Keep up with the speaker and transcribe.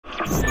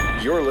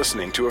You're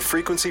listening to a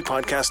Frequency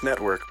Podcast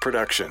Network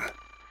production.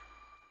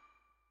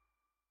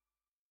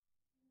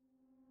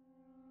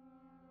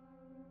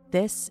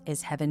 This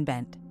is Heaven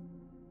Bent,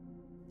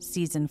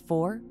 Season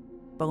 4,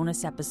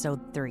 Bonus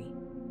Episode 3.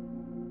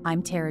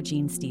 I'm Tara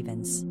Jean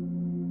Stevens.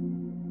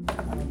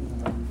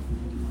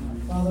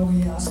 Father,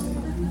 we ask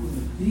that you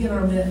would be in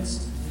our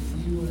midst,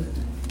 that you would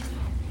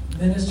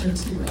minister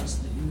to us,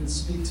 that you would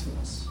speak to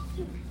us.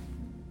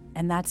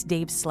 And that's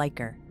Dave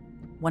Sliker,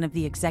 one of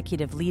the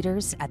executive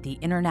leaders at the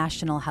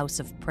International House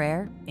of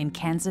Prayer in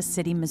Kansas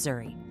City,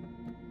 Missouri.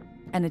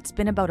 And it's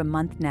been about a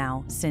month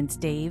now since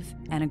Dave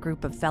and a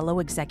group of fellow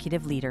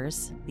executive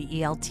leaders, the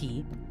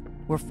ELT,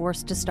 were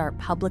forced to start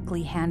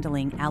publicly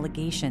handling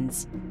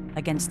allegations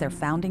against their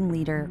founding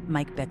leader,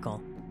 Mike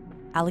Bickle.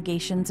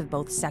 Allegations of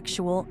both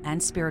sexual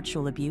and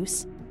spiritual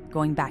abuse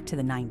going back to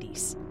the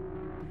 90s.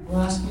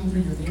 We're asking for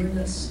your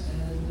nearness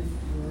and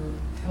your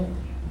help.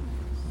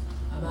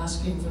 I'm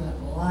asking for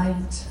that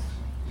light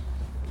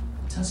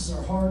that touches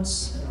our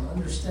hearts and our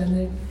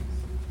understanding.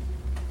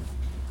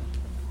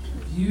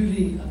 The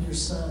beauty of your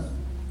Son,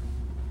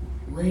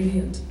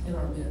 radiant in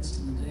our midst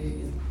in the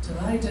day,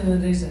 tonight and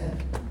in the days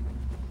ahead.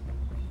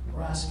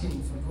 We're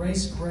asking for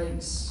grace.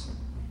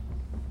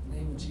 In the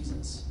name of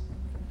Jesus.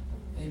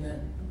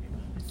 Amen.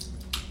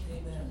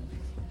 Amen.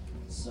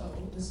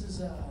 So, this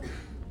is a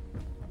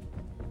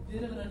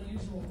bit of an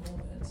unusual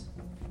moment.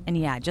 And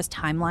yeah, just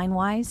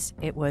timeline-wise,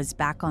 it was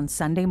back on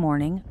Sunday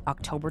morning,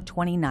 October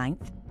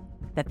 29th,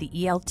 that the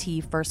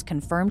ELT first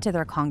confirmed to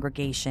their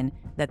congregation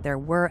that there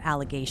were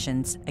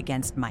allegations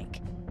against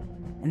Mike,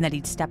 and that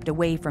he'd stepped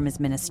away from his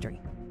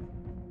ministry.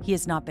 He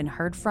has not been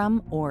heard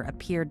from or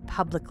appeared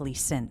publicly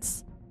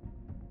since.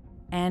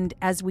 And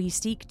as we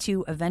seek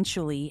to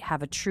eventually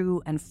have a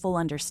true and full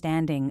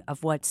understanding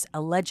of what's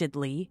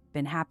allegedly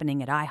been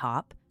happening at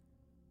IHOP,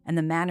 and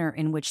the manner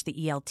in which the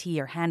ELT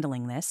are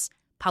handling this,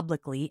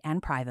 publicly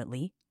and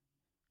privately,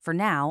 for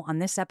now, on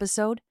this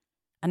episode,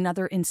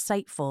 another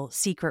insightful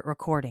secret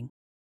recording.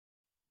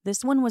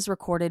 This one was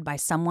recorded by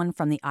someone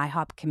from the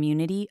IHOP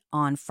community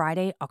on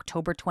Friday,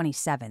 October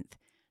 27th,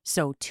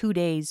 so 2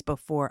 days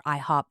before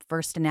IHOP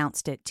first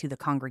announced it to the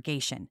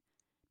congregation.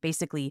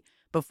 Basically,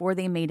 before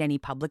they made any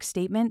public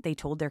statement, they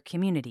told their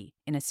community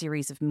in a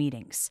series of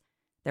meetings.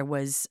 There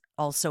was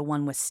also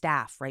one with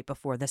staff right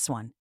before this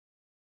one.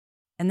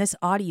 And this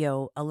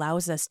audio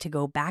allows us to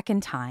go back in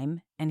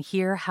time and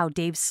hear how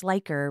Dave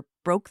Sliker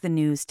broke the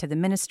news to the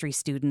ministry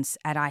students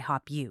at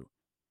IHOPU.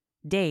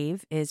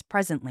 Dave is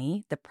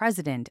presently the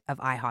president of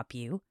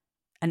IHOPU,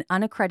 an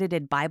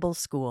unaccredited Bible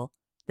school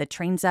that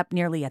trains up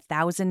nearly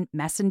 1,000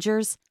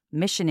 messengers,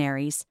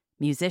 missionaries,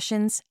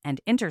 musicians, and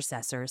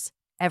intercessors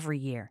every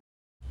year.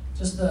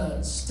 Just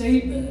the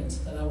statement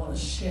that I want to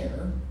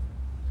share,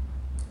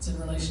 it's in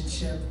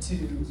relationship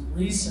to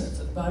recent,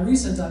 and by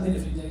recent I mean a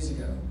few days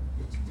ago.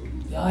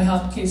 The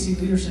IHOPKC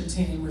leadership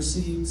team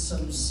received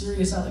some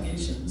serious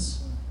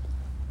allegations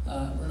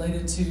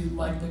related to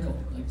Mike Bickle,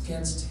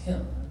 against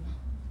him.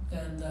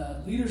 And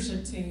the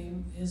leadership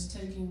team is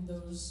taking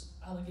those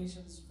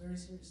allegations very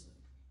seriously.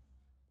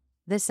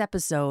 This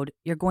episode,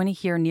 you're going to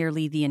hear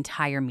nearly the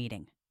entire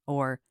meeting,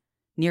 or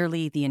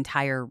nearly the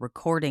entire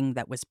recording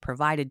that was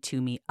provided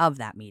to me of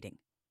that meeting.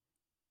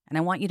 And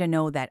I want you to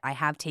know that I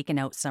have taken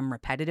out some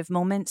repetitive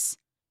moments.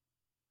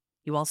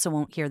 You also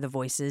won't hear the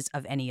voices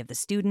of any of the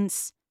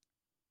students.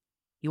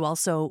 You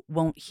also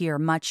won't hear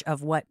much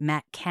of what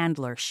Matt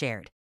Candler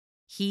shared.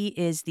 He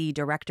is the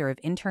director of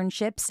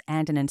internships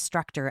and an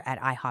instructor at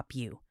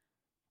IHOPU.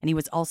 And he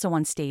was also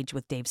on stage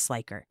with Dave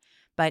Sliker.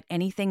 But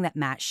anything that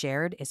Matt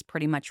shared is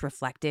pretty much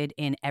reflected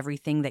in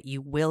everything that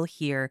you will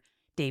hear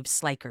Dave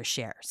Sliker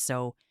share.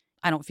 So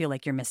I don't feel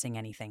like you're missing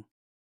anything.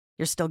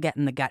 You're still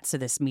getting the guts of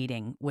this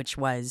meeting, which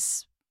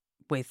was,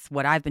 with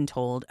what I've been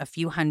told, a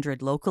few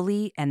hundred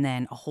locally and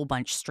then a whole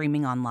bunch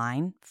streaming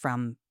online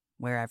from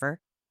wherever.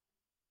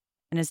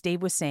 And as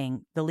Dave was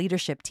saying, the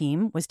leadership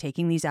team was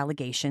taking these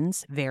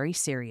allegations very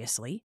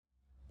seriously.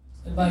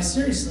 And by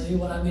seriously,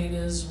 what I mean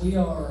is we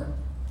are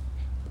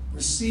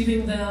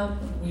receiving them,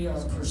 we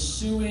are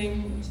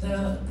pursuing,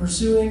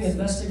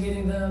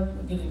 investigating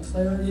them, getting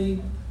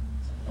clarity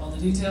on the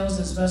details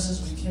as best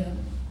as we can.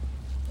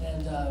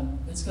 And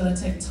it's going to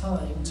take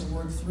time to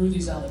work through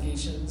these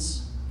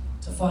allegations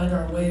to find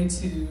our way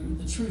to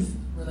the truth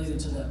related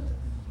to them.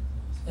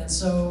 And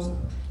so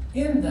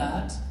in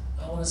that,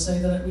 I want to say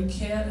that we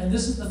can't, and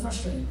this is the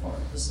frustrating part.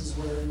 This is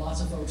where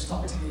lots of folks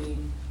talk to me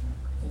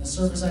in the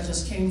service I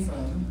just came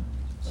from.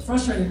 The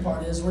frustrating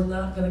part is we're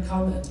not going to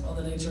comment on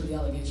the nature of the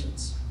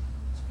allegations.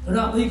 They're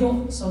not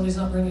legal. Somebody's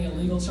not bringing a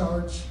legal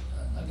charge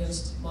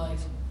against Mike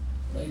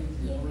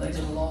related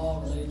to the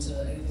law, related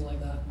to anything like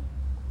that.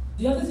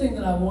 The other thing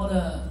that I want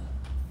to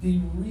be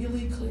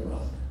really clear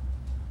on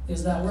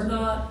is that we're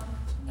not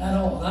at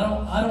all.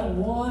 I don't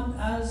want,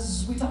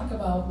 as we talk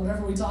about,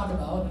 whatever we talk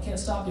about, I can't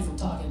stop you from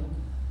talking,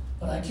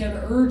 but I can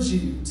urge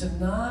you to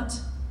not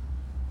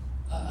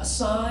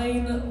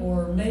assign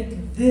or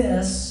make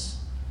this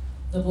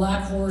the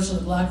black horse or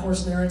the black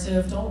horse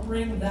narrative. Don't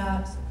bring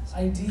that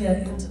idea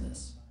into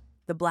this.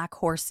 The black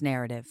horse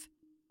narrative.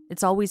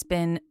 It's always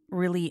been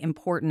really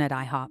important at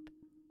IHOP.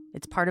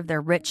 It's part of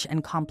their rich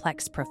and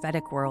complex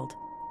prophetic world.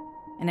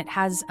 And it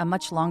has a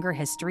much longer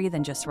history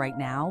than just right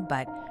now,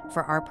 but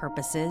for our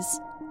purposes,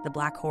 the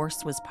Black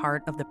Horse was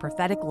part of the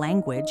prophetic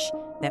language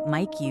that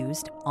Mike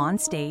used on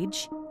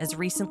stage as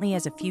recently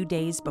as a few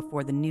days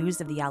before the news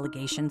of the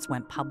allegations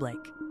went public.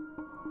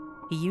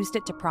 He used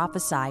it to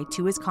prophesy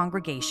to his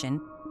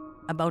congregation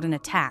about an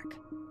attack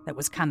that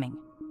was coming.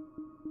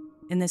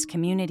 In this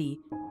community,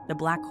 the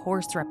Black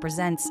Horse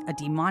represents a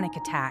demonic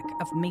attack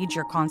of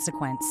major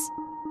consequence.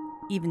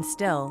 Even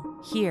still,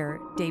 here,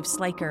 Dave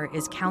Slaker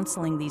is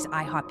counseling these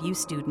IHOPU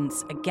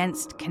students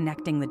against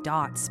connecting the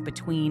dots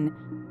between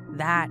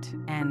that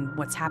and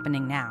what's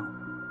happening now.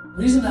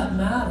 The reason that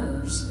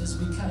matters is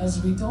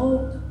because we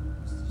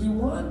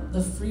want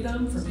the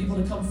freedom for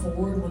people to come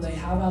forward when they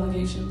have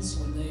allegations,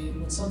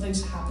 when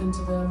something's happened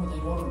to them, when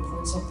they want to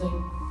report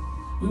something.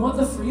 We want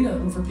the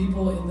freedom for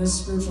people in this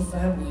spiritual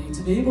family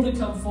to be able to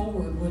come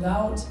forward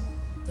without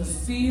the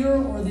fear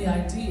or the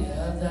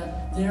idea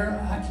that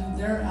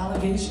their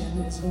allegation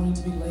is going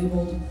to be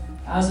labeled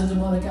as a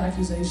demonic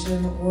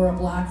accusation or a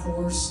black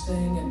horse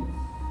thing,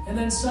 and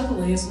then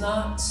suddenly it's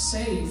not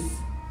safe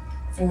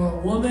for a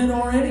woman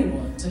or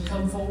anyone to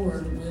come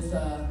forward with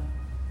a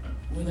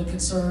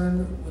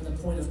concern, with a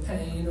point of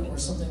pain, or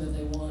something that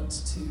they want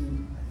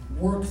to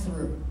work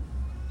through.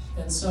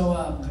 And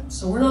so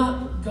we're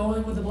not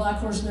going with the black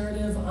horse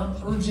narrative. I'm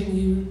urging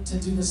you to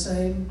do the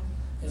same.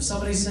 If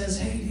somebody says,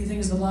 hey, do you think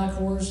it's the black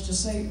horse?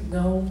 Just say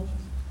no.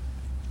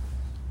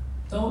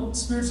 Don't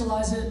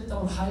spiritualize it.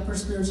 Don't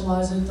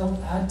hyper-spiritualize it. Don't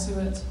add to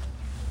it.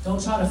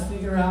 Don't try to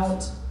figure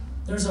out.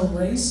 There's a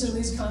race in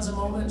these kinds of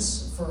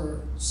moments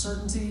for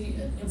certainty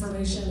and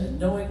information and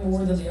knowing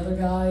more than the other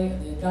guy,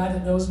 and the guy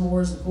that knows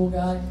more is the cool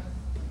guy.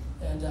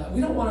 And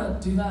we don't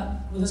want to do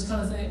that with this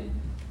kind of thing,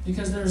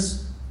 because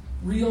there's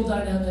real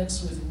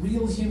dynamics with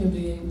real human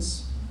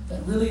beings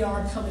that really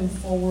are coming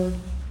forward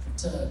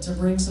to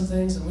bring some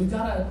things, and we've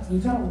got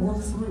to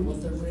work through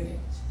what they're bringing,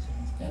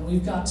 and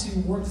we've got to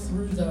work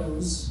through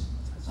those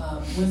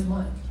with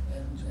Mike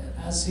and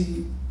as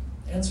he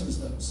answers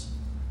those.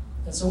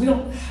 And so we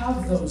don't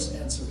have those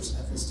answers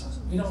at this time.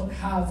 We don't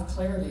have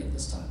clarity at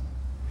this time.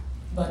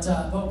 But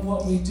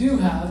what we do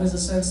have is a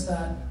sense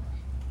that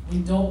we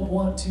don't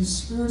want to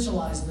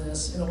spiritualize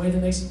this in a way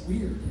that makes it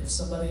weird. If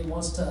somebody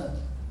wants to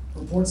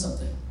report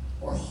something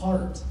or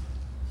heart,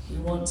 we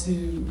want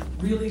to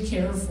really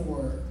care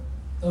for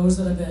those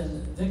that have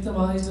been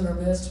victimized in our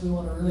midst. We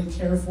want to really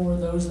care for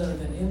those that have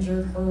been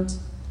injured, hurt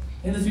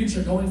in the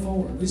future, going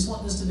forward. We just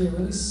want this to be a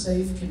really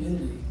safe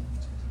community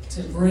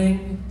to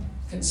bring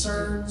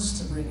concerns,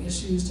 to bring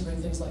issues, to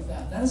bring things like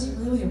that. That is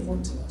really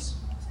important to us.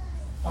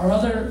 Our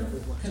other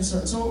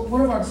concerns, so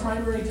one of our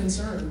primary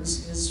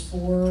concerns is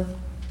for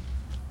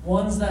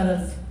ones that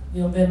have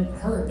been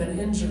hurt, been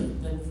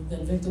injured,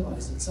 been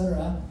victimized,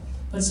 etc.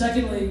 But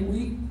secondly,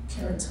 we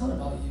care a ton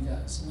about you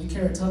guys. And we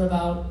care a ton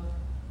about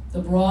the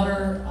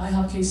broader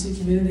IHOPKC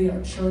community,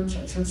 our church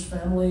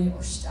family,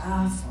 our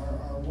staff,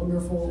 our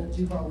wonderful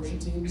G-Power worship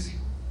teams.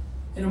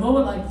 In a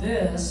moment like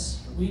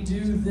this, we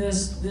do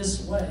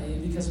this way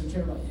because we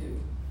care about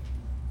you.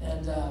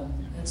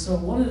 And so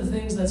one of the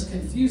things that's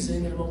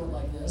confusing in a moment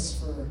like this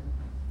for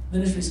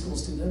ministry school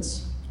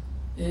students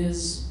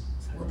is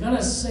we're going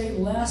to say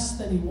less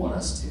than you want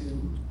us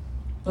to,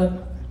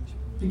 but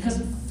because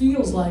it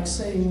feels like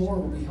saying more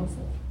will be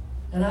helpful.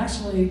 And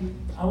actually,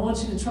 I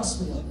want you to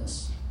trust me on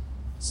this.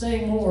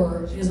 Saying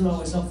more isn't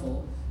always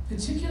helpful,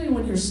 particularly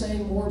when you're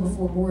saying more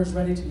before more is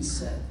ready to be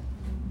said.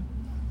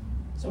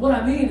 So what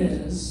I mean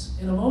is,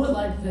 in a moment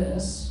like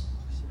this,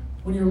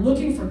 when you're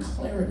looking for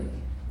clarity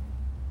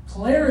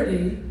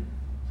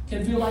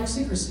can feel like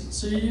secrecy.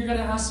 So you're going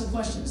to ask some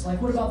questions,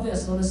 like, what about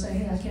this? And I'm going to say,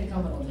 hey, I can't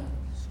comment on that.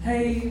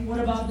 Hey, what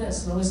about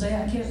this? And I'm going to say,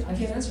 I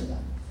can't answer that.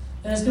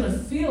 And it's going to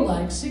feel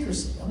like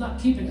secrecy. I'm not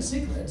keeping a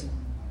secret.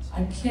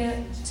 I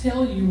can't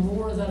tell you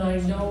more than I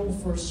know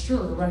for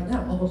sure right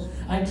now.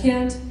 I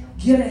can't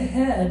get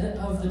ahead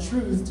of the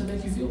truth to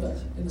make you feel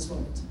better in this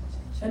moment.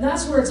 And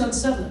that's where it's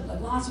unsettling.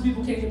 Like, lots of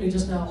people came to me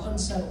just now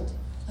unsettled.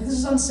 Like, this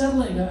is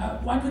unsettling.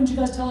 Why couldn't you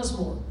guys tell us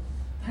more?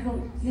 I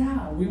go,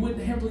 yeah, we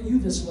wouldn't handle you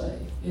this way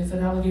if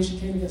an allegation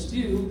came against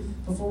you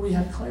before we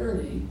had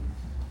clarity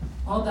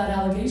on that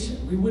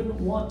allegation. We wouldn't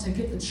want to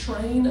get the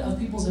train of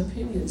people's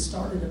opinions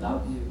started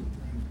about you.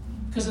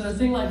 Because in a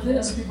thing like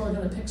this, people are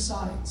going to pick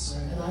sides.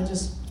 And I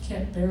just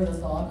can't bear the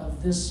thought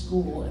of this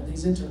school and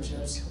these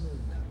internships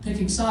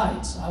picking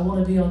sides. I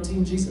want to be on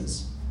Team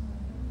Jesus.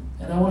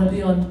 And I want to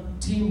be on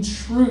Team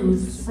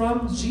Truth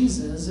from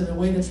Jesus in a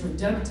way that's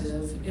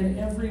redemptive in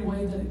every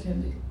way that it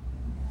can be.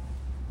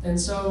 And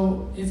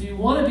so if you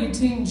want to be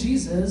Team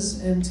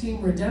Jesus and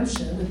Team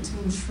Redemption and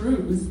Team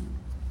Truth,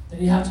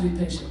 then you have to be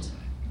patient.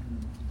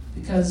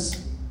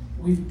 Because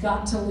we've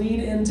got to lean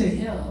into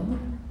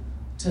Him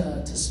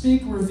to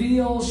speak,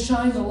 reveal,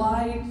 shine the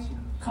light,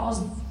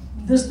 cause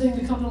this thing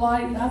to come to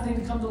light, that thing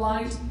to come to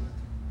light.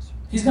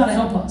 He's got to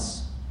help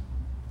us.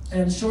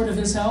 And short of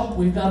His help,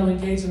 we've got to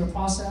engage in a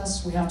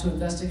process. We have to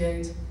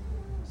investigate,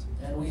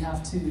 and we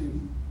have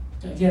to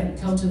again,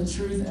 come to the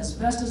truth as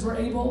best as we're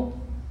able,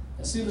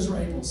 as soon as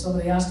we're able.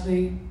 Somebody asked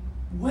me,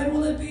 when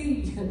will it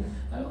be?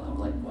 I'm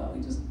like, well,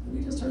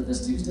 we just heard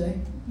this Tuesday.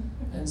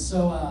 And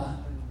so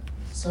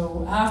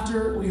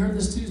after we heard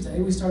this Tuesday,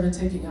 we started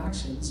taking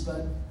actions,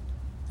 but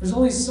there's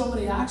only so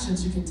many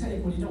actions you can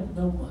take when you don't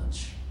know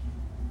much.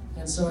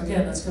 And so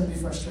again, that's going to be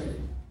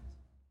frustrating.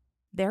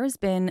 There has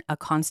been a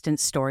constant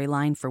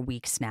storyline for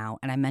weeks now,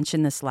 and I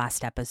mentioned this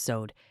last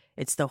episode.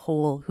 It's the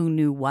whole who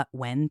knew what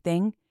when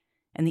thing.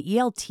 And the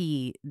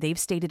ELT, they've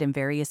stated in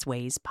various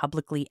ways,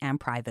 publicly and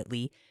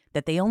privately,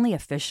 that they only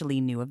officially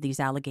knew of these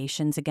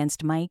allegations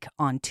against Mike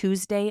on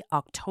Tuesday,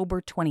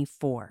 October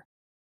 24.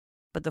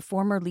 But the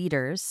former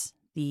leaders,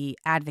 the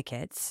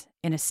advocates,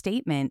 in a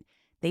statement,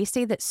 they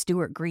say that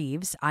Stuart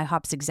Greaves,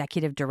 IHOP's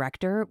executive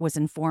director, was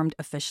informed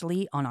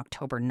officially on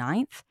October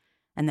 9th,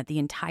 and that the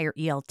entire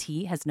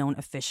ELT has known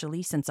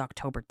officially since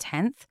October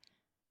 10th.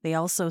 They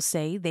also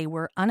say they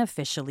were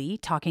unofficially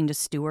talking to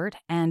Stuart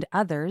and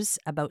others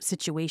about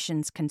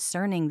situations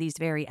concerning these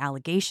very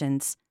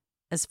allegations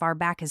as far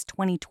back as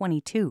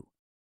 2022.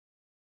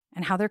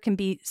 And how there can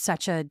be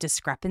such a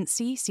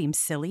discrepancy seems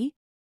silly,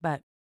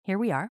 but here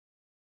we are.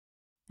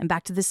 And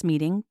back to this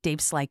meeting, Dave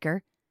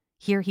Sliker.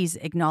 Here he's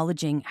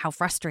acknowledging how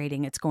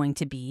frustrating it's going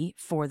to be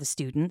for the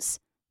students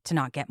to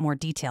not get more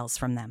details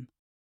from them.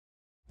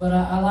 But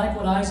I like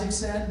what Isaac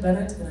said,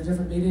 Bennett, in a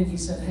different meeting. He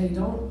said, hey,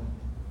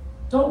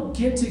 don't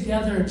get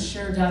together and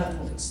share data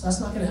points.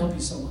 That's not going to help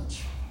you so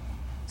much.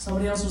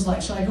 Somebody else was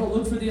like, should I go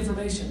look for the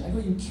information? I go,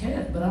 you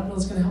can, but I don't know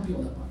it's going to help you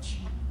all that much.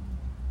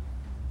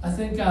 I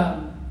think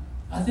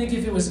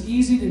if it was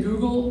easy to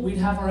Google, we'd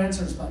have our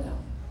answers by now.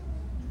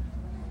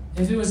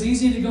 If it was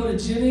easy to go to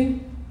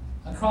Jimmy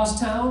across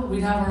town,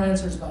 we'd have our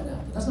answers by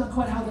now. But that's not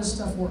quite how this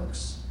stuff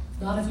works.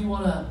 Not if you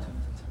want to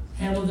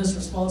handle this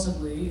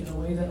responsibly in a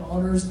way that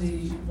honors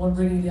the one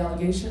bringing the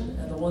allegation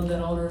and the one that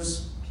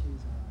honors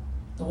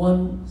the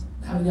one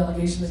having the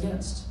allegation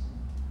against.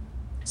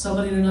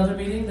 Somebody in another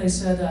meeting, they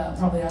said, I'm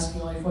probably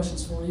asking all your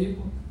questions for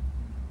you.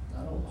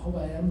 I don't hope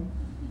I am.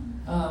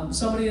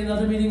 Somebody in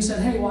another meeting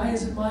said, hey, why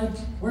isn't Mike,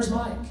 where's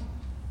Mike?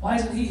 Why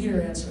isn't he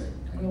here answering?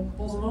 I go,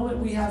 well, the moment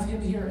we have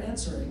him here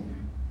answering,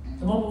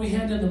 the moment we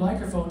hand him the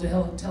microphone to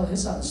tell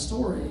his side of the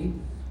story,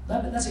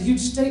 that's a huge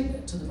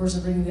statement to the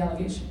person bringing the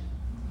allegation.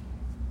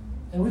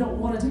 And we don't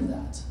want to do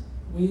that.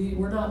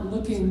 We're not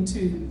looking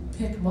to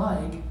pick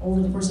Mike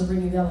over the person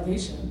bringing the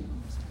allegation,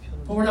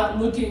 but we're not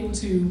looking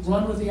to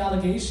run with the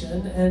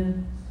allegation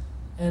and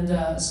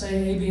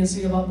say A, B, and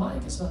C about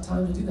Mike. It's not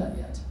time to do that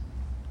yet.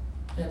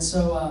 And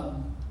so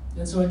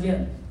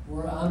again,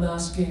 I'm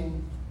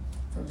asking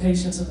for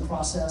patience in the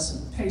process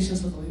and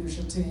patience with the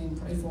leadership team.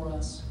 Pray for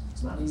us.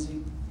 It's not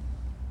easy,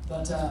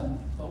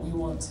 but we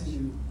want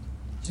to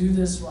do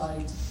this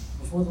right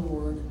before the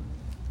Lord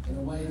in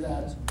a way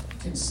that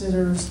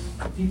considers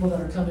the people that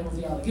are coming with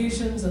the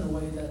allegations, in a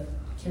way that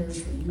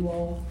cares for you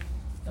all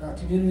and our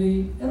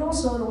community, and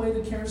also in a way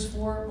that cares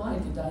for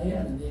Mike and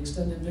Diane and the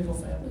extended Bickle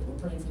family. We're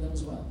praying for them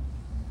as well,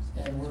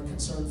 and we're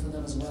concerned for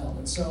them as well.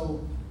 And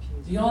so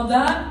beyond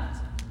that,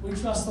 we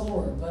trust the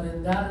Lord, but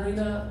in that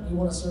arena, we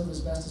want to serve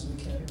as best as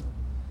we can.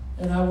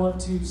 And I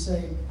want to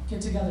say,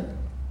 get together,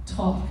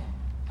 talk,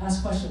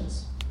 ask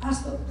questions,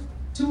 ask them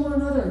to one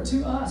another,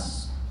 to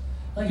us.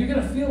 Like, you're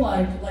going to feel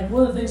like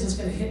one of the things that's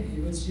going to hit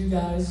you, it's you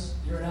guys,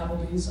 you're at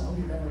Applebee's. I hope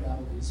you're never at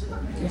Applebee's.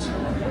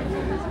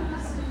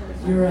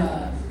 You're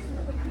at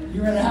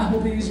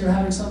Applebee's, you're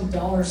having some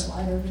dollar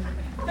slider,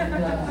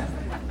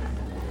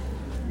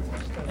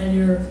 and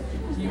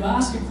you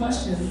ask a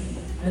question,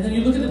 and then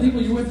you look at the people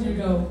you're with and you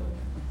go,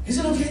 is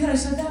it okay that I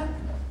said that?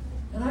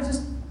 And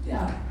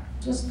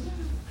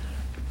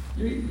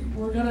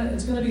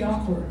it's going to be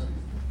awkward.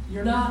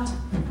 You're not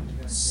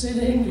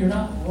sinning, you're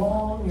not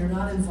wrong, you're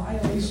not in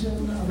violation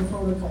of the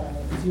protocol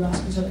if you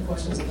ask each other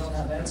questions and don't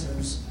have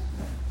answers.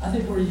 I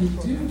think where you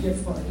do get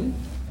funny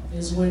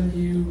is when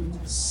you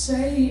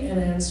say an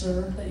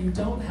answer that you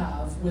don't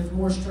have with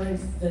more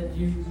strength than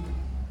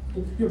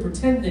you're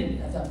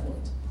pretending at that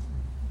point.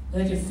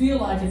 And it can feel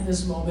like at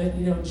this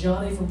moment,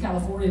 Johnny from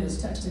California that's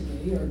texting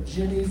me, or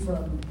Jimmy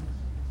from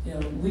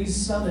Lee's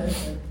Summit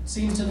that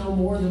seems to know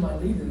more than my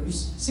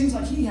leaders, seems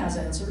like he has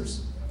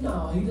answers.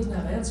 No, he doesn't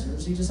have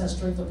answers. He just has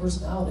strength of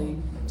personality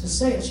to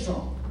say it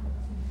strong.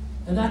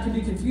 And that can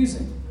be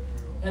confusing.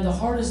 And the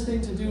hardest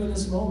thing to do in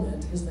this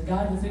moment is the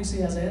guy who thinks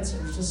he has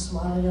answers just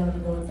smiling at him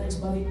and going, thanks,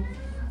 buddy,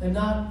 and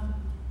not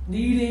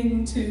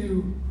needing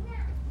to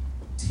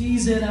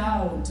tease it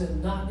out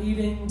and not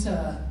needing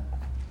to,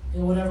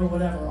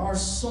 whatever. Our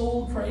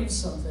soul craves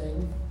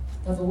something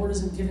that the Lord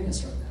isn't giving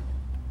us right now.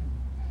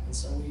 And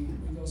so we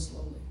go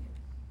slowly.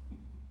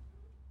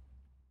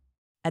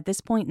 At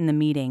this point in the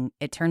meeting,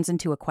 it turns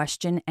into a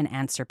question and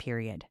answer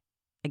period.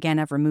 Again,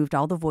 I've removed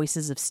all the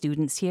voices of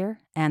students here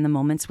and the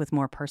moments with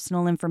more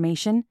personal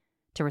information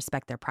to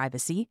respect their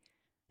privacy,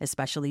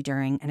 especially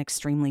during an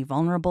extremely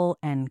vulnerable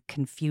and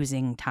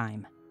confusing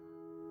time.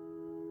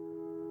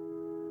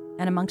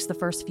 And amongst the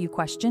first few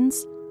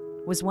questions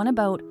was one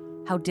about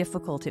how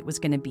difficult it was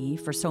going to be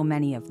for so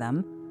many of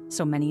them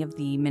so many of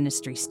the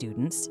ministry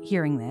students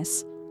hearing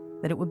this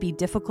that it would be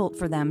difficult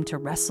for them to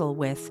wrestle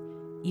with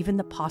even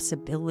the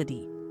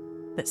possibility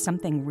that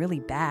something really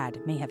bad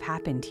may have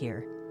happened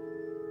here.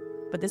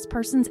 But this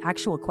person's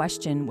actual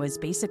question was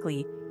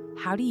basically,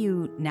 how do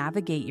you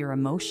navigate your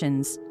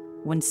emotions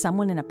when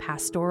someone in a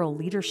pastoral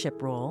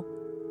leadership role,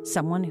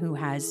 someone who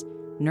has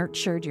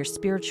nurtured your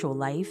spiritual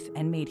life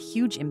and made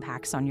huge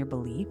impacts on your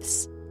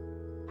beliefs,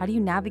 how do you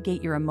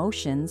navigate your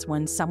emotions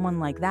when someone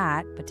like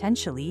that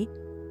potentially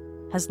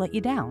has let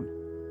you down?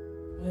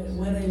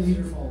 When a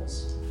leader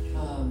falls,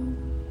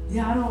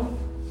 I don't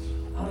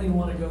even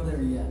want to go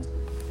there yet.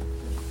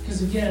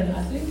 Because again,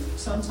 I think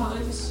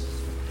sometimes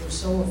we're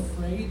so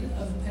afraid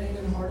of pain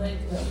and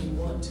heartache that we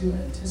want to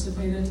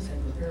anticipate it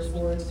and prepare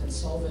for it and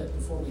solve it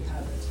before we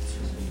have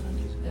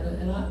it.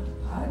 And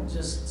I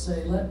just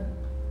say,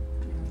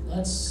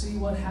 let's see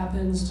what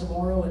happens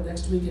tomorrow and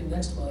next week and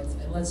next month,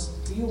 and let's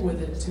deal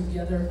with it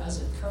together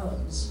as it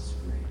comes,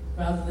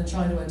 rather than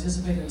trying to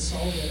anticipate and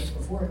solve it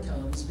before it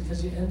comes,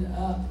 because you end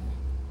up,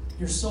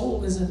 your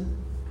soul isn't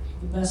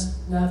the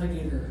best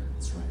navigator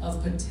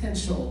of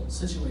potential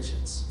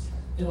situations.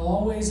 It'll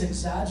always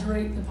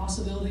exaggerate the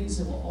possibilities,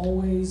 it will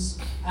always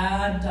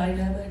add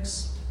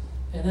dynamics,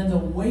 and then the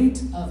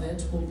weight of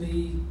it will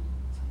be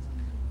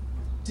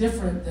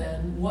different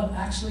than what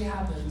actually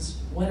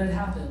happens when it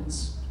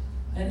happens.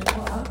 And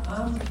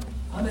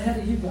I'm ahead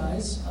of you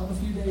guys. I'm a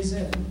few days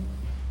in.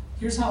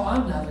 Here's how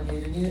I'm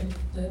navigating it.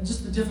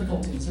 Just the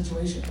difficulty, the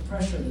situation, the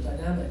pressure, the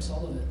dynamics,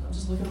 all of it. I'm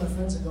just looking at my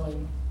friends and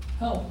going,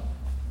 help.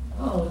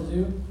 I don't know what to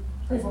do.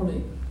 Pray for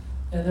me.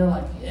 And they're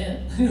like, yeah.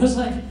 It's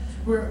like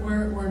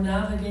we're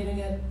navigating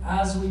it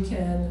as we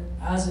can,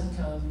 as it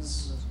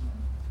comes,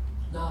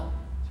 not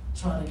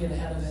trying to get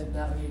ahead of it and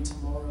navigate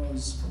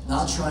tomorrow's proposal.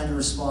 Not trying to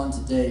respond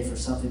today for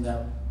something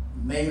that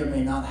may or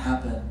may not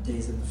happen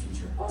days in the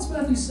future. Well, it's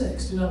Matthew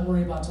 6. Do not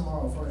worry about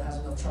tomorrow, for it has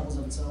enough troubles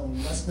of its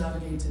own. Let's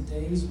navigate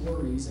today's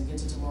worries and get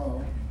to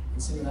tomorrow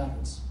and see what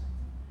happens.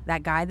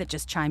 That guy that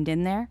just chimed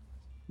in there,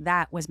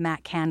 that was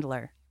Matt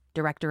Candler,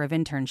 Director of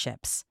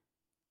Internships.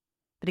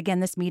 But again,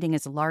 this meeting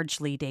is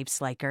largely Dave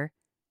Sliker.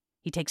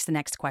 He takes the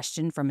next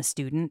question from a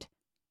student.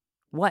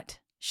 What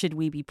should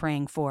we be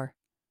praying for?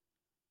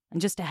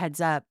 And just a heads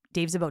up,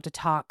 Dave's about to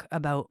talk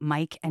about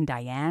Mike and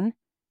Diane.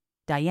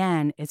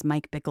 Diane is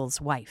Mike Bickle's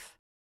wife.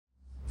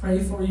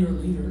 Pray for your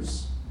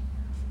leaders.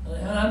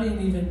 And I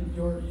mean even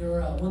your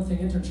One Thing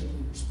internship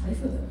leaders. Pray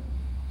for them.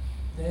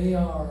 They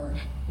are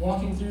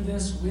walking through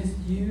this with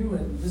you,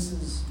 and this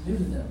is new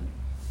to them.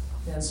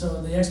 And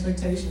so the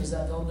expectation is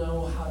that they'll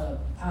know how to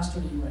pastor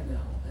you right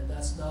now, and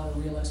that's not a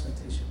real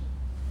expectation.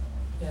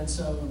 And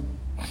so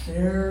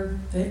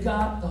they've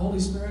got the Holy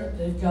Spirit,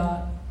 they've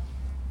got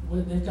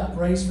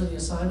grace for the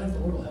assignment. The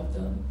Lord will help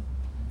them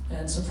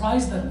and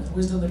surprise them with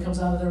wisdom that comes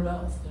out of their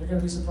mouth. They're going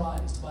to be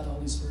surprised by the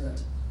Holy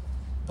Spirit.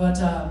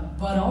 But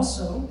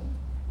also,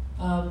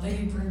 they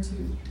need prayer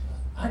too.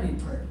 I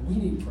need prayer. We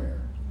need prayer.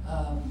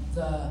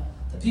 The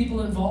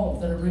people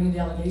involved that are bringing the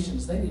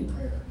allegations, they need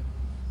prayer.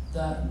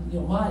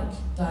 Mike,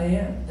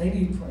 Diane, they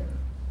need prayer.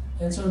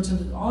 And so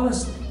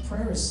honestly,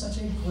 prayer is such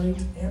a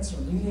great answer,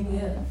 leaning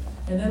in.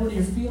 And then when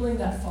you're feeling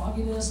that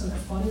fogginess and that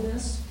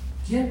funniness,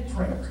 get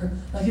prayer.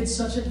 Like, it's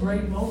such a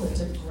great moment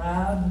to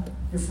grab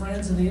your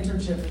friends in the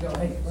internship and go,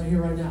 hey, right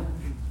here, right now.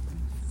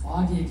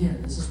 Foggy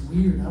again. This is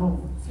weird. I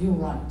don't feel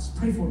right. Just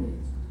pray for me.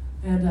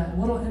 And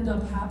what will end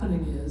up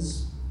happening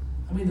is,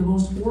 the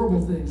most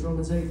horrible things,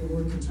 Romans 8, the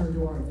Lord can turn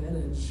to our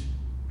advantage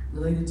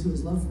related to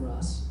his love for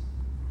us.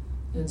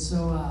 And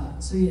so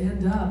you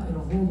end up in a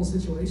horrible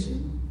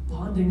situation,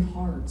 bonding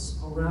hearts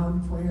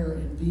around prayer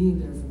and being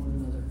there for one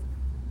another.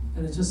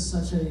 And it's just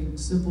such a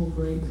simple,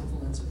 great,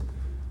 helpful answer.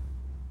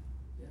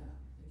 Yeah,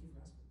 thank you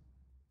for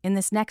asking. In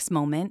this next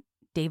moment,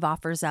 Dave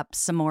offers up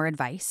some more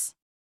advice.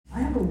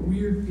 I have a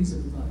weird piece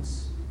of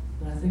advice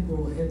that I think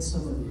will hit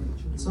some of you.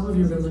 Some of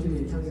you are going to look at me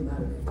and kind of get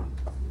mad at me.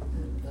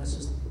 And that's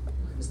just,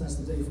 I guess that's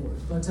the day for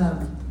it.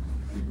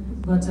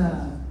 But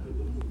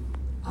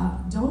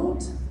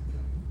don't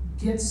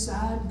get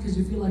sad because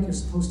you feel like you're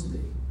supposed to be.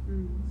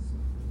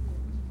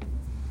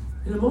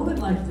 In a moment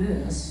like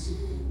this,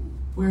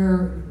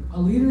 where a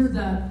leader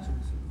that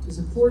is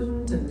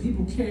important and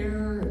people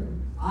care,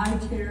 and I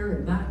care,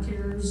 and Matt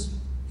cares,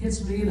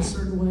 hits me in a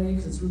certain way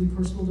because it's really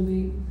personal to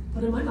me,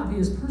 but it might not be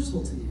as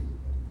personal to you.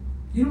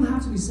 You don't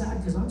have to be sad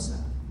because I'm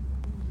sad.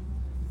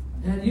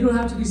 And you don't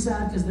have to be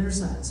sad because they're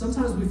sad.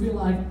 Sometimes we feel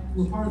like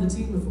we're part of the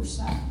team if we're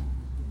sad.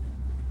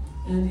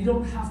 And you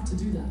don't have to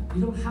do that.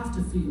 You don't have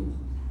to feel.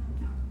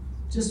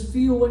 Just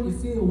feel what you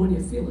feel when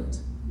you feel it.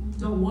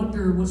 Don't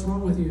wonder what's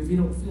wrong with you if you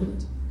don't feel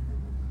it.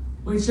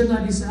 Wait, shouldn't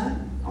I be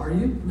sad? Are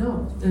you?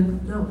 No.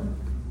 Then no.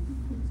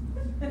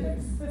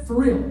 For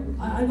real.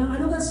 I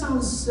know that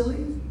sounds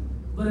silly,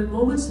 but in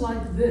moments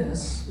like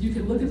this, you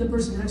can look at the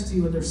person next to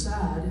you and they're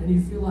sad, and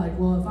you feel like,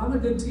 well, if I'm a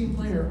good team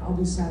player, I'll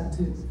be sad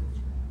too.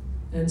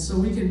 And so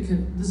we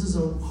can this is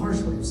a harsh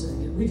way of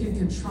saying it, we can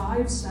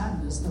contrive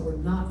sadness that we're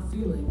not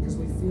feeling because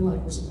we feel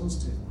like we're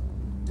supposed to.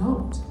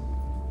 Don't.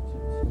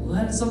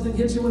 Let something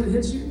hit you when it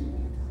hits you.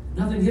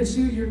 Nothing hits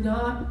you, you're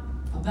not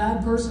a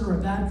bad person or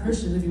a bad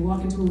Christian if you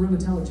walk into a room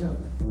and tell a joke.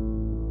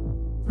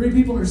 3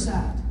 people are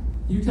sad.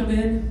 You come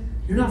in,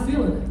 you're not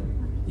feeling it.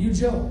 You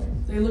joke.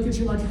 They look at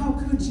you like, how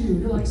could you?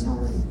 You're like,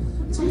 sorry.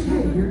 It's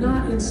okay. You're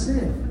not in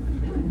sin.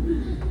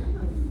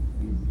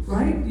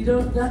 Right? We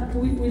don't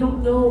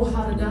know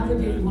how to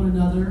navigate one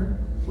another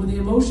when the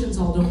emotions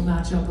all don't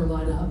match up or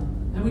line up.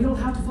 And we don't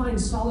have to find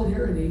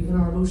solidarity in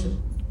our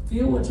emotion.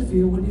 Feel what you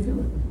feel when you feel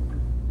it.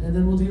 And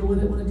then we'll deal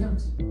with it when it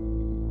comes.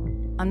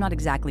 I'm not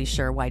exactly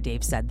sure why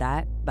Dave said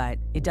that, but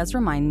it does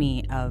remind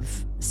me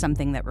of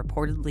something that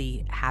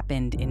reportedly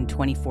happened in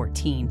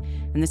 2014.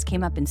 And this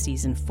came up in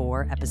season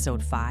 4,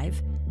 episode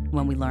 5,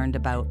 when we learned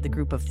about the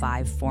group of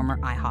 5 former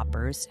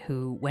IHOPers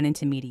who went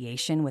into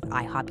mediation with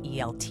IHOP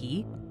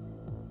ELT.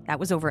 That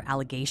was over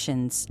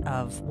allegations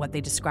of what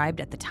they described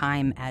at the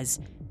time as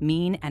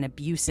mean and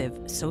abusive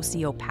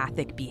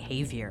sociopathic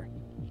behavior.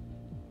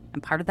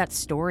 And part of that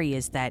story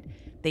is that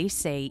they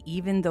say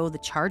even though the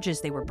charges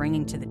they were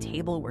bringing to the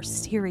table were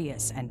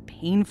serious and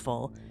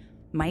painful,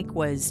 Mike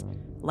was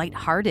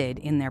lighthearted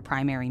in their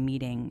primary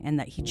meeting and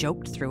that he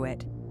joked through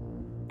it.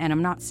 And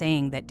I'm not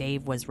saying that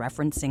Dave was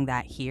referencing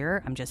that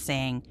here. I'm just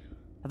saying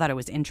I thought it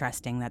was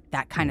interesting that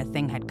that kind of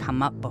thing had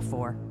come up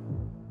before.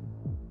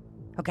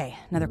 Okay,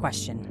 another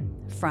question.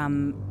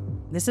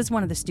 This is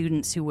one of the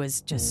students who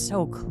was just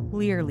so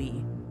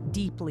clearly,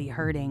 deeply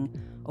hurting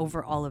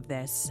over all of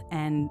this.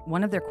 And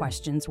one of their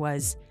questions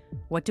was,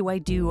 what do I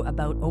do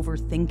about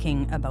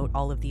overthinking about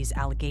all of these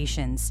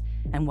allegations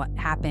and what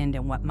happened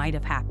and what might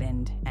have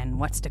happened and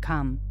what's to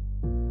come?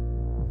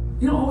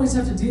 You don't always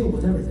have to deal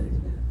with everything.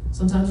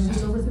 Sometimes you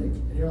just overthink.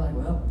 And you're like,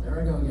 well, there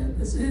I go again.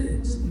 Just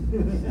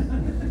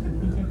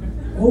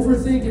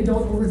overthink and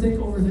don't overthink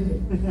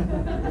overthinking.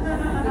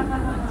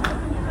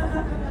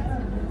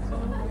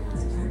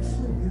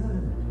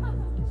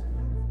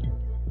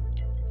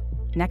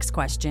 Next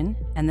question,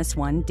 and this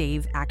one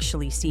Dave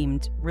actually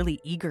seemed really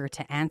eager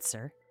to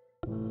answer.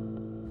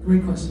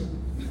 Great question.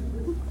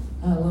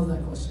 I love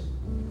that question.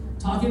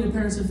 Talking to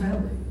parents and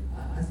family.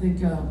 I think...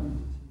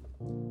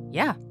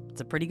 Yeah, it's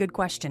a pretty good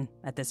question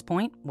at this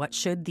point. What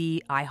should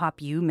the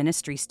IHOPU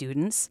ministry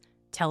students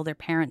tell their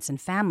parents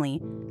and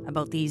family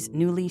about these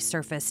newly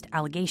surfaced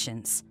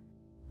allegations?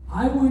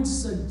 I would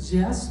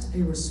suggest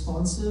a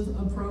responsive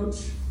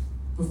approach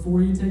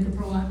before you take a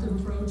proactive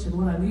approach. And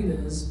what I mean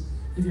is,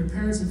 if your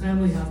parents and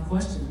family have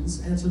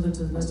questions, answer them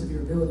to the best of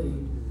your ability.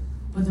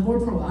 But the more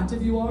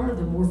proactive you are,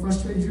 the more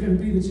frustrated you're going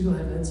to be that you don't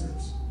have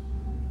answers.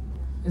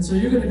 And so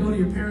you're going to go to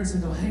your parents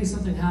and go, hey,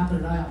 something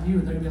happened at IHOPU,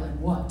 and they're going to be like,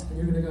 what? And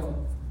you're going to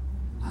go,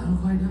 I don't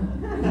quite know.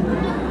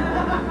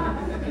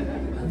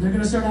 And they're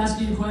going to start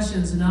asking you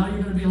questions, and now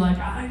you're going to be like,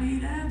 I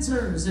need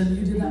answers, and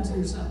you did that to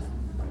yourself.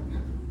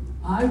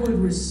 I would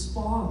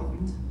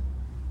respond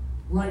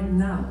right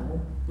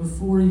now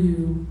before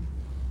you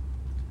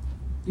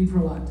be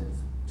proactive.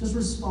 Just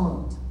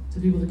respond to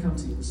people that come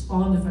to you.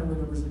 Respond to family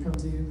members that come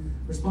to you.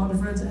 Respond to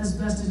friends as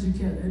best as you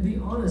can. And be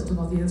honest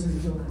about the answers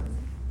you don't have.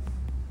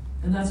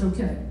 And that's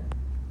okay.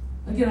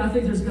 Again, I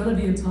think there's going to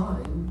be a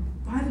time,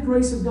 by the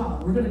grace of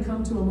God, we're going to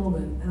come to a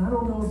moment, and I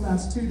don't know if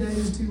that's 2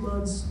 days, 2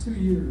 months, 2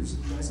 years.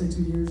 And I say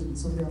 2 years, and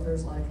somebody out there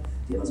is like,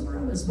 Dios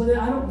Barabbas, but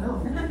I don't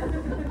know.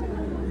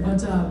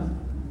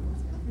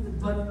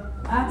 But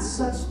at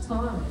such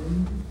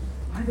time,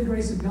 by the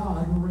grace of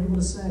God, when we're able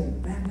to say,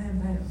 bam, bam,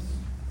 bam,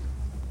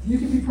 you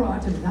can be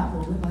proactive at that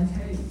moment, like,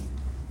 hey,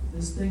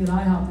 this thing at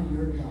IHOP that you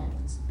heard about,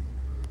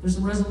 there's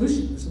some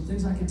resolution, there's some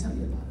things I can tell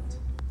you about it.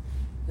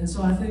 And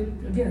so I think,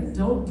 again,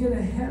 don't get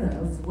ahead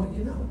of what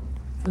you know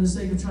for the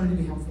sake of trying to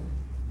be helpful.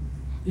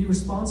 Be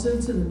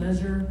responsive to the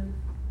measure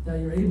that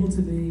you're able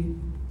to be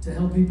to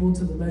help people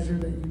to the measure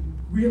that you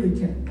really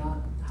can, not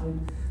how.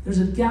 There's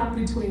a gap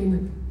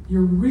between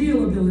your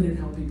real ability to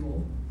help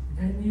people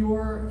and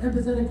your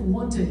empathetic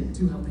wanting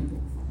to help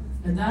people.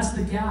 And that's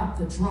the gap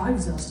that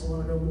drives us to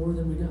want to know more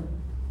than we know.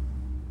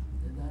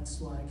 And that's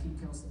why I keep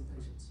counseling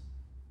patients.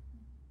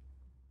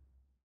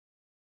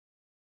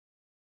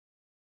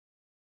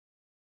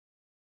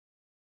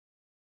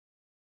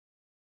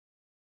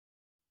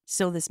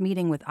 So this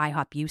meeting with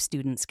IHOPU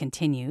students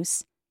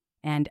continues,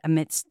 and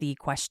amidst the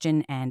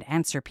question and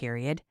answer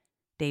period,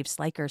 Dave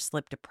Sliker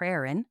slipped a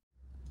prayer in.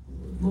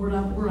 Lord,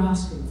 we're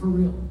asking for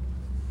real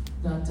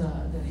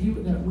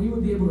that we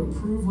would be able to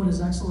approve what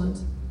is excellent,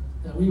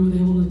 that we would be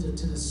able to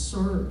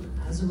discern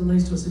as it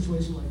relates to a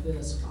situation like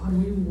this. God,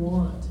 we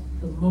want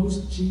the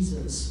most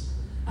Jesus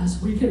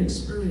as we can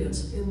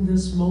experience in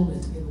this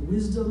moment, in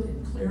wisdom,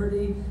 in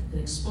clarity, in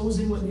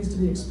exposing what needs to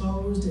be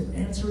exposed, in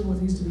answering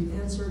what needs to be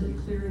answered, and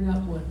clearing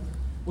up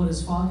what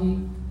is foggy.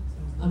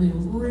 I mean,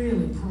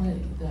 really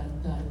pray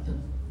that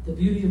the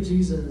beauty of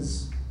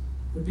Jesus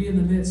would be in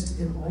the midst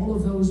in all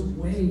of those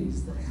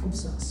ways that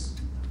helps us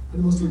in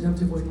the most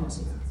redemptive way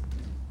possible.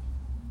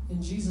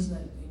 In Jesus'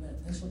 name, amen.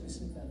 Thanks for letting me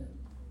sneak that in.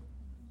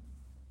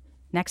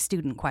 Next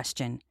student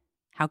question.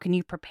 How can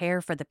you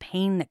prepare for the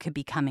pain that could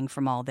be coming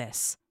from all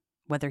this,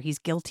 whether he's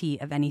guilty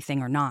of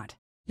anything or not?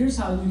 Here's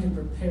how you can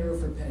prepare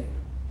for pain.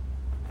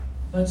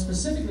 But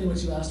specifically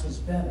what you asked was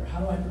better.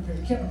 How do I prepare?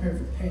 You can't prepare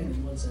for pain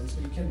in one sense,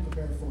 but you can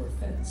prepare for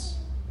offense.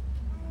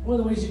 One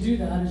of the ways you do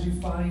that is you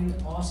find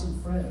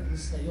awesome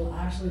friends that you'll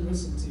actually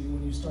listen to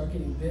when you start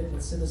getting bit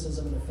with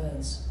cynicism and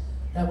offense,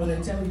 that when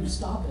they tell you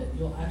stop it,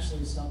 you'll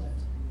actually stop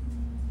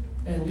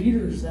it. And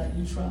leaders that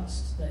you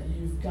trust, that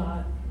you've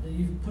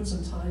put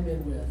some time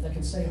in with, that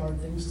can say hard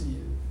things to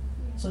you.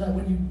 So that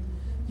when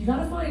you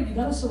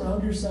gotta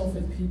surround yourself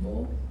with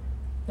people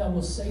that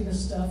will say the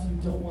stuff you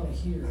don't want to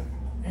hear,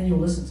 and you'll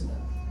listen to them.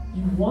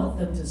 You want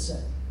them to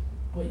say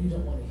what you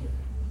don't want to hear,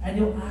 and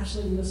you'll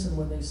actually listen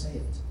when they say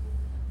it.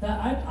 That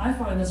I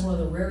find that's one of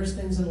the rarest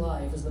things in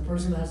life, is the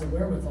person that has the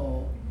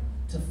wherewithal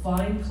to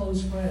find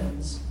close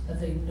friends that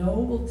they know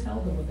will tell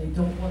them what they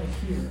don't want to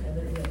hear, and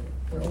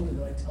they're open,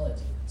 they're like, tell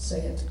it,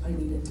 say it, I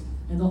need it,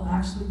 and they'll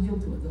actually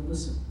yield to it, they'll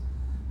listen.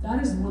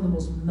 That is one of the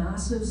most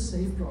massive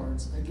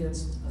safeguards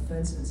against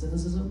offense and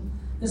cynicism.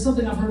 It's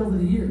something I've heard over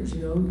the years.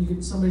 You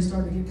get somebody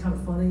starting to get kind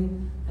of funny,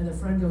 and their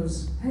friend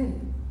goes, hey,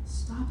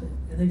 stop it,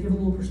 and they give a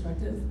little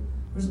perspective.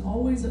 There's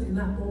always, in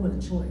that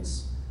moment, a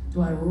choice.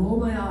 Do I roll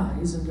my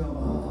eyes and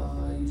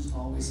go, you just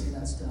always say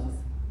that stuff,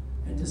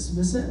 and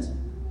dismiss it?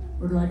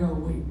 Or do I go,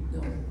 wait,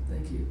 no,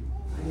 thank you,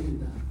 I needed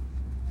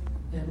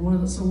that. And one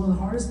of the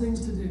hardest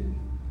things to do,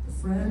 the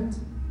friend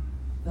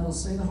that'll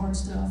say the hard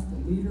stuff, the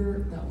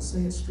leader that will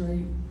say it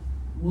straight,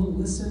 we'll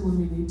listen when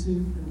we need to,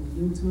 and we'll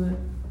yield to it.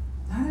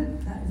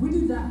 If we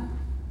do that,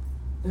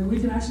 then we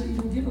can actually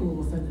even get a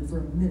little offended for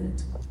a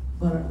minute.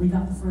 But we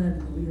got the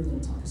friend and the leader that'll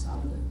talk us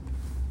out of it.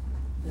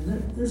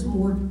 And there's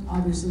more,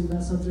 obviously, to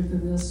that subject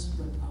than this,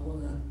 but I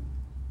want to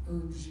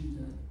urge you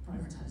to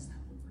prioritize that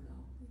one for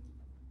now.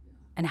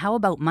 And how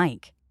about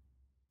Mike?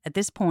 At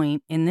this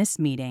point in this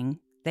meeting,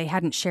 they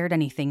hadn't shared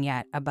anything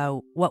yet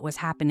about what was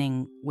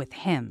happening with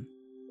him.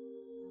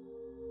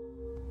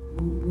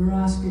 We're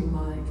asking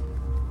Mike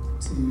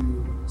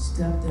to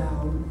step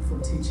down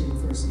from teaching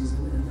for a season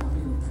and not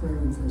be in the prayer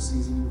room for a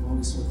season while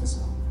we sort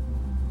this out.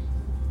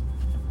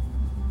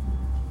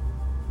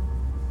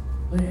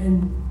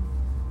 And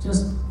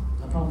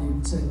I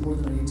probably said more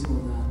than I need to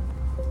on that.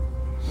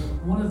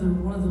 But one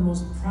of the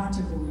most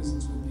practical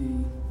reasons would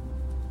be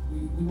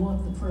we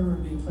want the prayer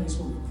room to be a place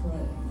where we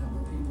pray, not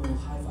where people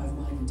high-five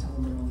Mike and tell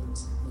him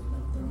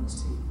they're on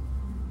his team.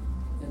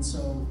 And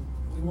so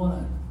we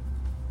want to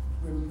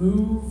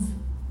remove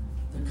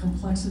the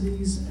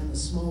complexities and the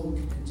smoke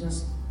and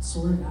just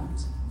sort it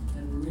out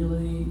and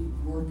really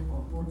work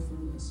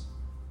through this.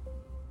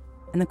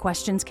 And the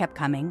questions kept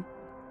coming.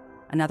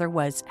 Another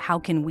was, how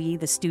can we,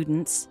 the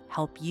students,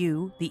 help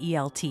you, the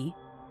ELT?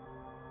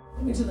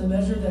 I mean, to the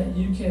measure that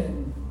you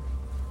can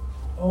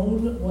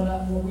own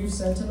what we've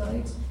said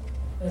tonight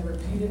and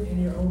repeat it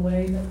in your own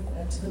way,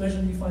 to the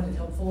measure that you find it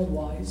helpful and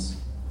wise,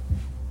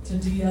 to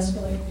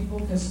de-escalate people,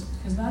 because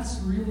that's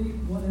really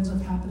what ends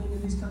up happening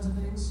in these kinds of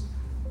things.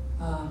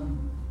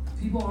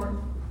 People aren't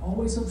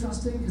always so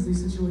trusting because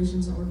these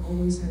situations aren't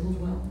always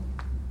handled well.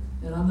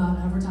 And I'm not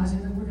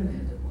advertising that we're going to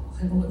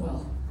handle it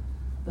well.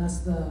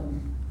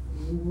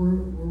 We're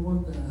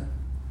one to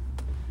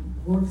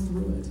work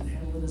through it and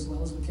handle it as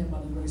well as we can by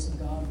the grace of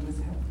God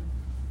with help.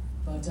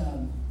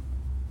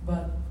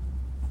 But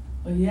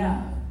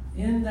yeah,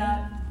 in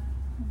that,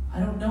 I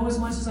don't know as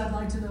much as I'd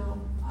like to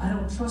know. I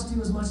don't trust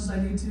you as much as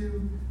I need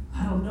to.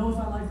 I don't know if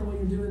I like the way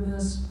you're doing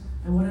this.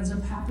 And what ends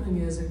up happening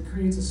is it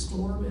creates a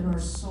storm in our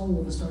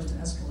soul that starts to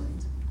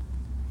escalate.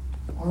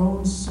 Our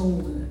own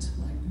soul in it,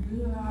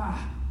 like,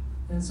 ah.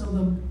 And so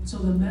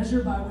the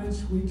measure by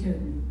which we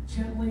can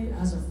gently,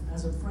 as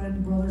a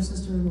friend, brother,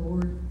 sister in the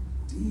Lord,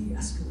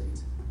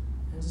 de-escalate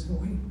and just go,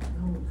 wait,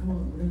 no, come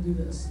on, we're going to do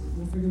this.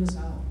 We'll figure this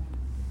out.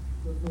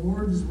 The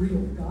Word is real.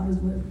 God is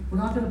with. We're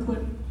not going to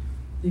put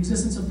the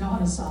existence of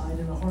God aside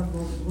in a hard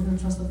moment. We're going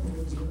to trust that the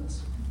Lord is with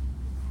us.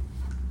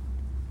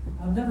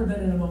 I've never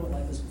been in a moment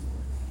like this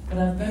before, but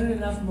I've been in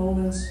enough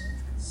moments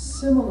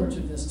similar to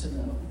this to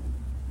know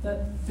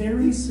that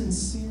very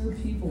sincere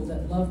people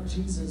that love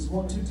Jesus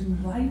want to do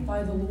right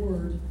by the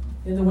Lord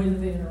in the way that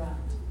they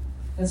interact.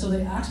 And so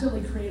they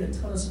accidentally create a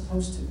ton of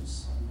supposed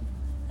tos.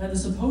 And the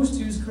supposed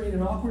tos create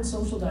an awkward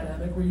social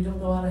dynamic where you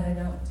don't know how to hang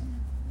out.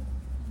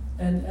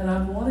 And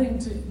I'm wanting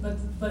to, but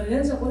what it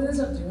ends up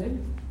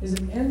doing is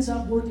it ends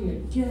up working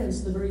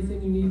against the very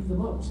thing you need the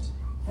most.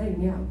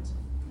 Hanging out.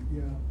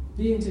 Yeah.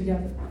 Being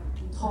together.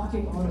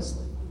 Talking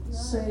honestly.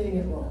 Saying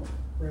it wrong.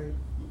 Right.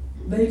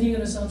 Making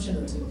an assumption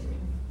or two.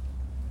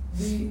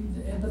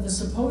 But the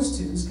supposed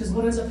tos, because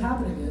what ends up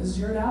happening is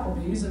you're at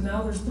Applebee's and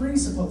now there's 3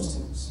 supposed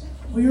tos.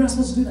 Well, you're not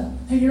supposed to do that.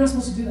 Hey, you're not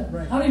supposed to do that.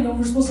 Right. How do you know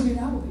we're supposed to be at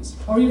Applebee's?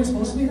 Are you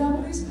supposed to be at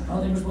Applebee's? I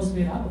don't think we're supposed to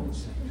be at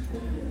Applebee's.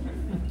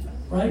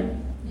 Right?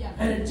 Yeah.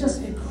 And it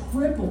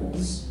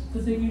cripples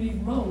the thing you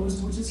need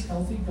most, which is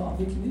healthy,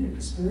 godly community.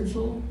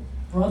 Spiritual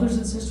brothers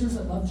and sisters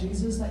that love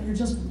Jesus, that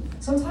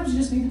sometimes you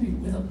just need to be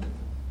with them.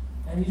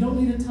 And you don't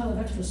need a ton of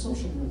extra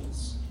social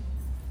rules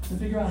to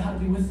figure out how to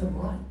be with them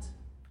right.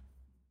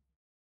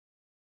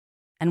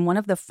 And one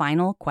of the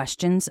final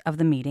questions of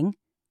the meeting,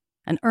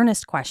 an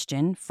earnest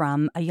question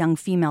from a young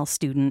female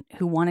student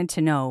who wanted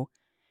to know,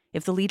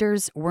 If the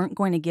leaders weren't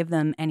going to give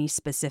them any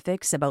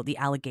specifics about the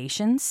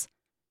allegations,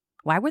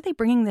 why were they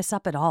bringing this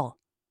up at all?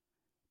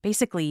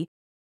 Basically,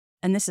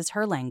 and this is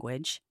her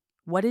language,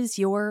 what is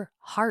your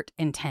heart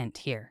intent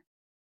here?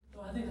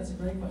 Well, I think that's a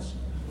great question.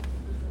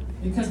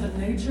 Because the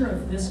nature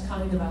of this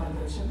kind of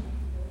allegation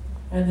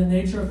and the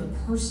nature of the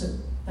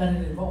person that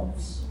it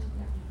involves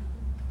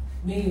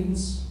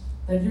means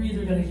that you're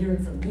either going to hear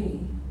it from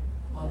me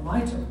on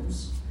my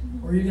terms,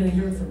 or you're going to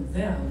hear it from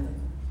them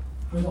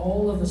with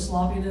all of the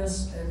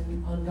sloppiness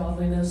and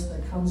ungodliness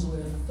that comes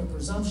with the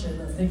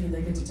presumption of thinking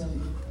they get to tell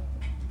you.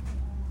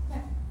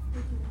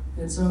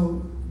 And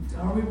so,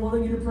 are we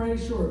wanting you to pray?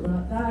 Sure,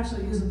 but that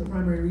actually isn't the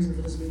primary reason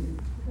for this meeting.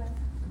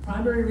 The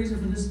primary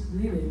reason for this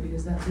meeting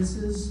is that this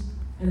is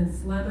an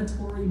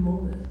inflammatory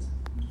moment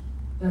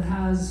that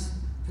has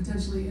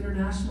potentially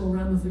international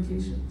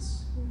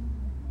ramifications.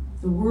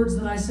 The words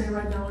that I say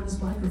right now in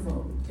this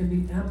microphone can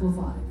be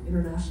amplified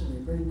internationally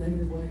in very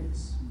negative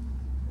ways.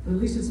 But at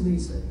least it's me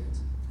saying it.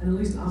 And at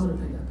least I'm going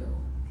to pay that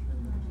bill.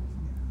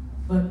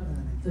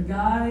 But the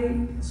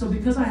guy, so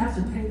because I have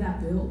to pay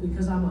that bill,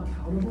 because I'm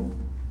accountable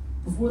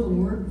before the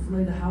Lord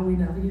related to how we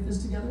navigate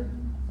this together,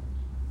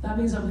 that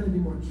means I'm going to be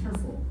more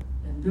careful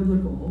and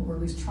biblical, or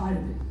at least try to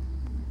be.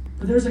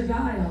 But there's a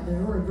guy out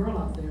there or a girl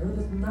out there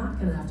that's not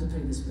going to have to pay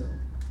this bill.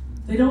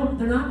 They're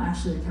not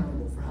actually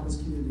accountable for how this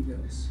community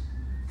goes.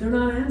 They're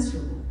not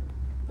answerable,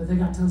 but they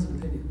got tons of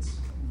opinions.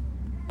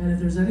 And if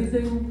there's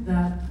anything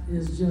that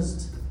is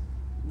just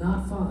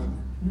not fun,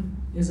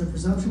 is a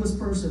presumptuous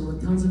person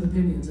with tons of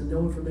opinions and no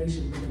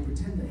information, but they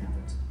pretend they have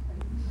it.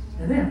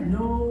 And they have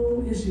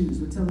no issues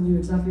with telling you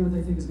exactly what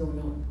they think is going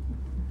on.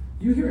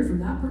 You hear it from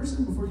that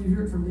person before you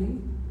hear it from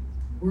me,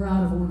 we're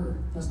out of order.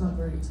 That's not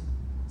great.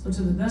 So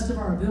to the best of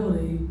our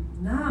ability,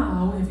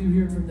 now if you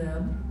hear it from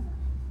them,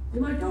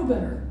 it might go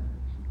better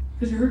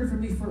because you heard it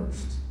from me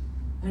first.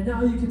 And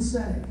now you can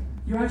say,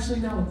 you're actually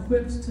now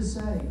equipped to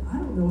say, I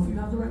don't know if you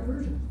have the right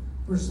version.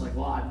 Versus like,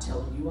 well, I'm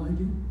telling you I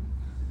do.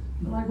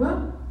 I'm like,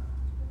 well,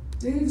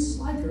 Dave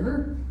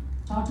Sliker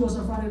talked to us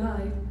on Friday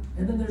night,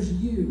 and then there's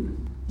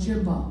you,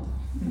 Jim Bob.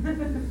 And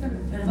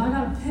if I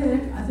got to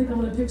pick, I think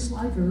I'm going to pick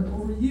Sliker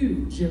over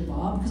you, Jim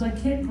Bob, because I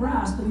can't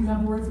grasp that you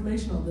have more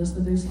information on this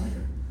than Dave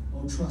Sliker.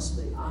 Oh, trust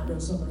me, I know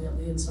somebody on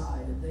the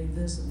inside, and they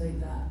this and they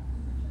that.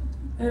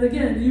 And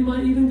again, you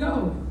might even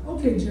go,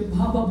 okay, Jim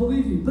Bob, I'll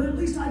believe you. But at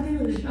least I gave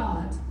it a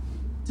shot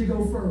to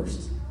go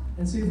first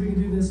and see if we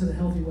can do this in a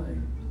healthy way.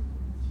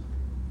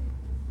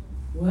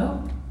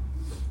 Well,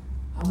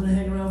 I'm going to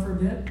hang around for a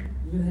bit.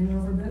 You're going to hang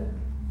around for a bit?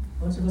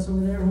 A bunch of us over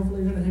there,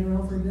 hopefully you're going to hang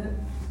around for a bit.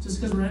 Just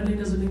because we're ending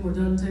doesn't mean we're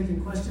done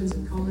taking questions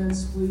and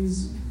comments.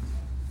 Please,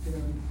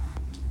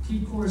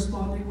 keep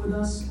corresponding with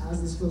us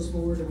as this goes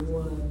forward, and we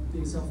want to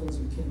be as helpful as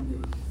we can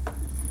be.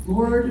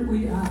 Lord,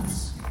 we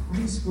ask,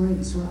 grace.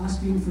 We're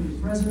asking for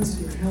your presence,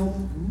 your help,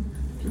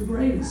 your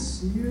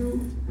grace.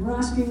 We're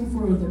asking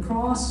for the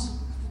cross,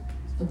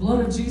 the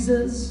blood of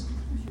Jesus,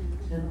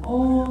 and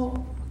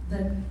all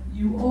that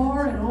you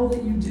are and all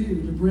that you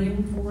do to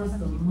bring forth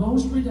the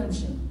most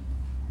redemption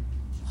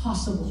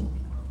possible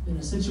in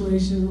a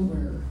situation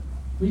where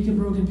weak and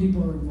broken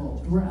people are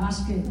involved. We're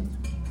asking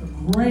for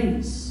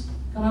grace.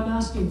 God, I'm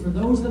asking for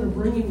those that are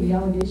bringing the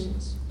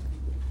allegations.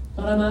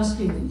 God, I'm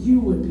asking that you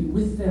would be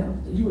with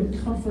them, that you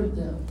would comfort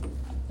them,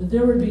 that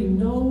there would be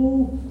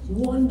no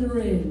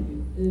wondering,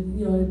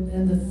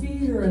 and the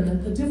fear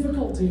and the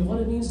difficulty of what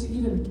it means to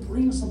even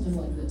bring something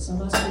like this.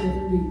 I'm asking that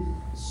there be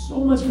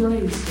so much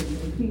grace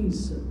and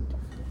peace. And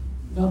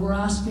God, we're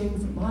asking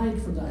for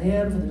Mike, for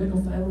Diane, for the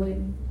Bickle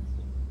family.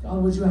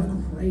 God, would you have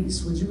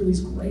grace? Would you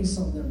release grace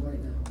on them right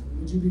now?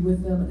 Would you be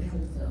with them and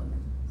help them?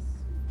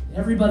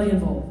 Everybody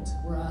involved,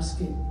 we're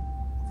asking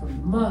for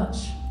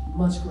much,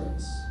 much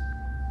grace.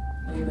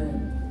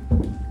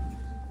 Amen.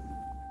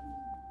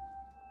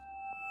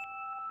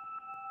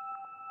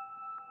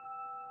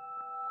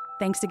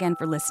 Thanks again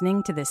for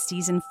listening to this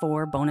Season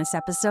 4 bonus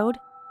episode.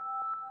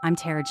 I'm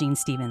Tara Jean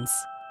Stevens.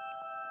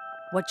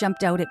 What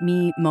jumped out at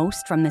me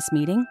most from this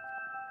meeting?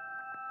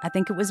 I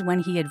think it was when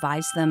he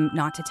advised them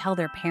not to tell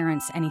their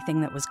parents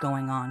anything that was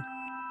going on.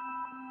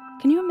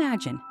 Can you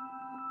imagine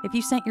if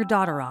you sent your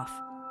daughter off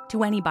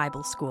to any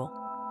Bible school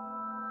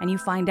and you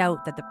find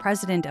out that the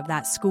president of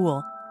that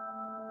school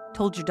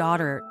told your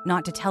daughter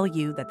not to tell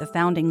you that the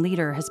founding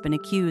leader has been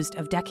accused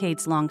of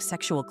decades-long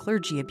sexual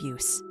clergy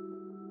abuse,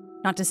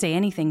 not to say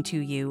anything to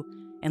you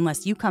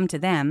unless you come to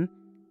them,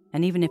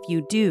 and even if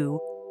you do,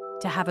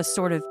 to have a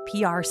sort of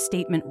PR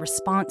statement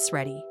response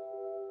ready.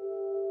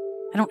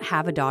 I don't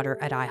have a daughter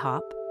at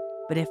IHOP,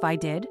 but if I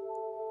did,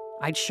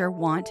 I'd sure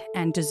want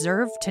and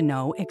deserve to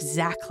know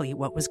exactly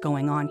what was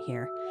going on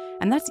here.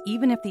 And that's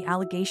even if the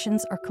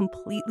allegations are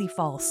completely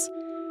false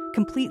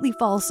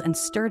and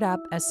stirred up,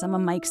 as some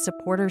of Mike's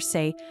supporters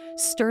say,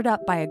 stirred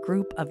up by a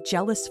group of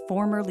jealous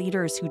former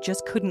leaders who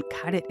just couldn't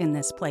cut it in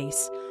this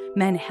place,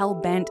 men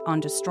hell-bent on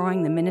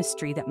destroying the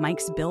ministry that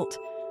Mike's built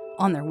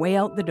on their way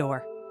out the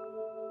door.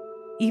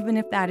 Even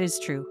if that is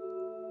true,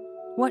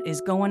 what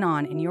is going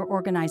on in your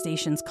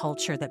organization's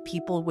culture that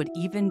people would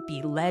even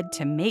be led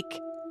to make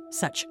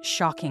such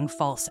shocking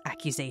false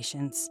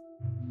accusations.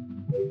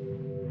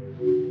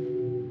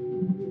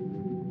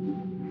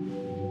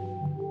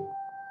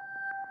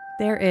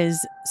 There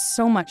is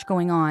so much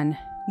going on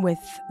with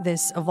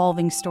this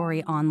evolving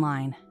story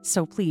online,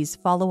 so please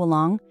follow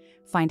along.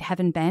 Find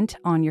Heaven Bent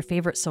on your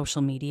favorite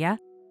social media.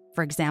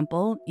 For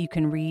example, you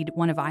can read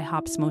one of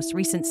IHOP's most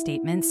recent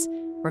statements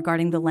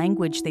regarding the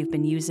language they've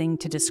been using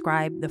to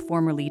describe the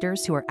former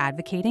leaders who are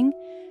advocating.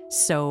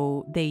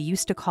 So they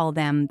used to call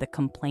them the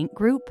complaint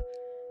group,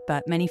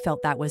 but many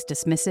felt that was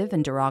dismissive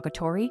and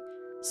derogatory.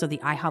 So the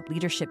IHOP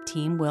leadership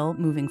team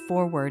moving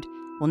forward,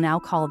 will now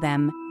call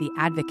them the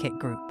advocate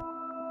group.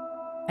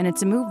 And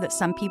it's a move that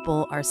some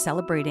people are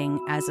celebrating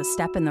as a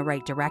step in the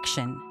right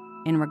direction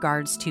in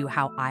regards to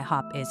how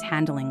IHOP is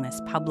handling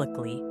this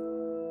publicly.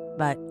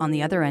 But on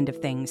the other end of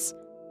things,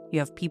 you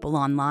have people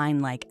online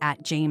like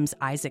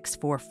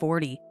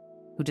 @JamesIsaacs440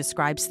 who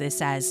describes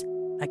this as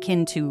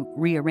akin to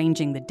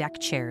rearranging the deck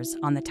chairs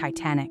on the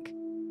Titanic.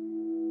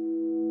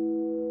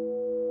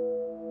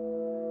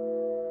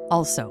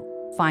 Also,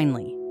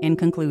 finally, in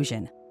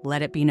conclusion,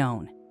 let it be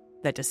known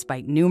that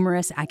despite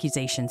numerous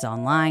accusations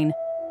online,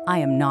 I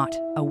am not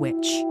a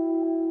witch.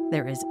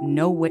 There is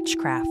no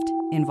witchcraft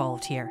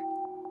involved here.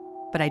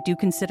 But I do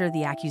consider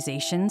the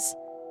accusations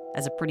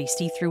as a pretty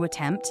see-through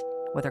attempt,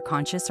 whether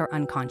conscious or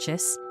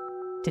unconscious,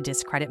 to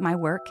discredit my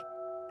work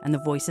and the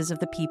voices of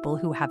the people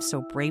who have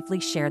so bravely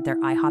shared their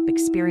IHOP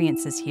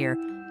experiences here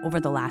over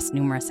the last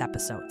numerous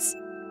episodes.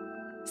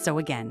 So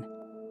again,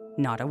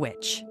 not a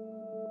witch.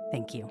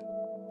 Thank you.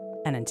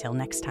 And until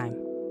next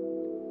time.